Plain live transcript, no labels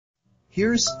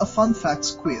Here's a fun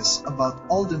facts quiz about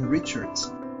Alden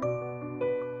Richards.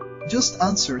 Just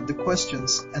answer the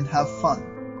questions and have fun.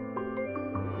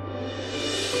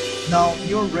 Now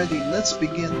you're ready, let's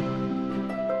begin.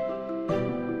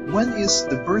 When is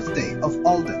the birthday of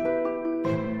Alden?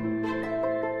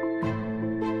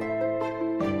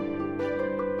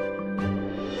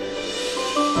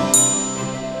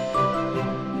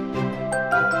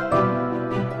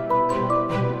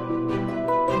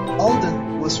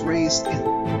 Alden was raised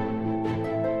in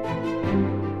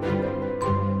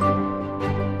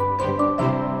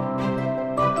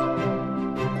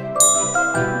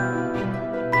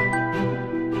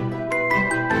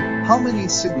How many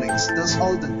siblings does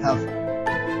Alden have?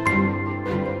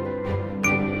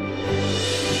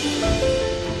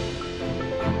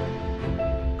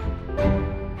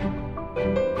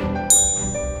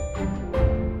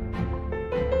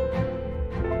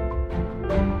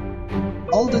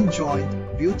 Alden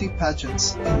joined beauty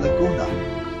pageants in Laguna.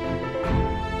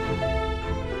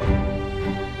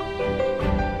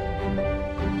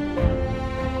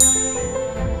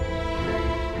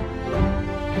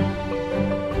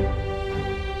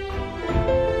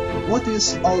 What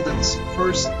is Alden's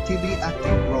first TV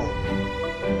acting role?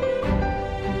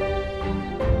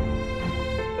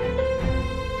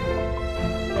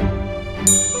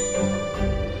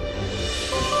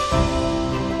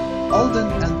 Alden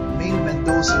and Maine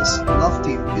Mendoza's love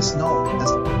team is known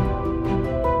as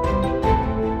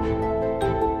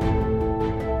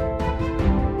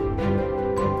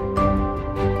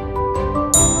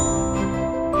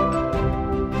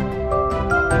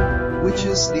which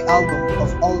is the album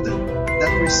of Alden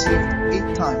that received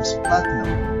 8 times platinum.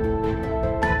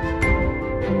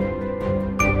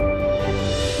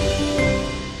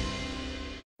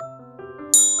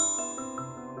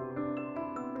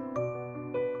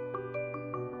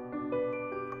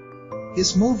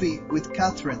 His movie with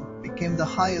Kathryn became the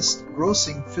highest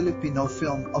grossing Filipino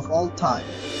film of all time.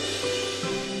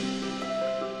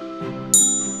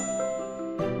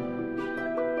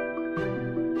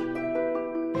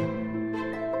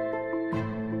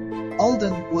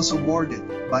 Alden was awarded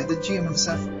by the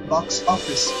GMSF Box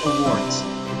Office Awards.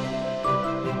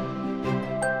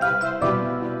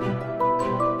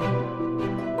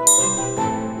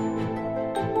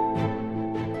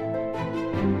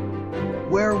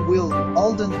 Where will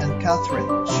Alden and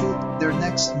Kathryn shoot their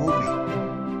next movie?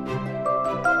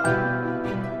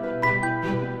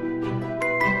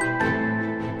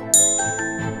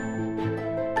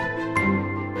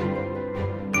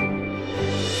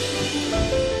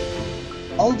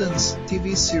 Alden's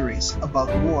TV series about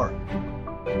war.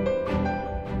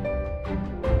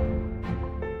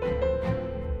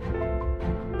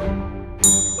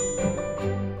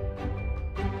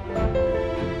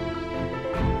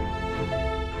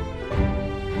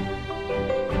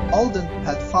 Alden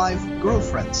had 5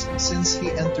 girlfriends since he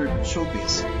entered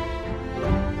showbiz.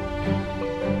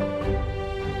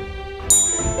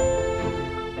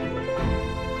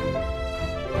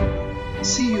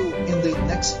 See you in the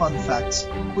next fun facts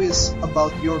quiz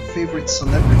about your favorite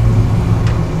celebrity.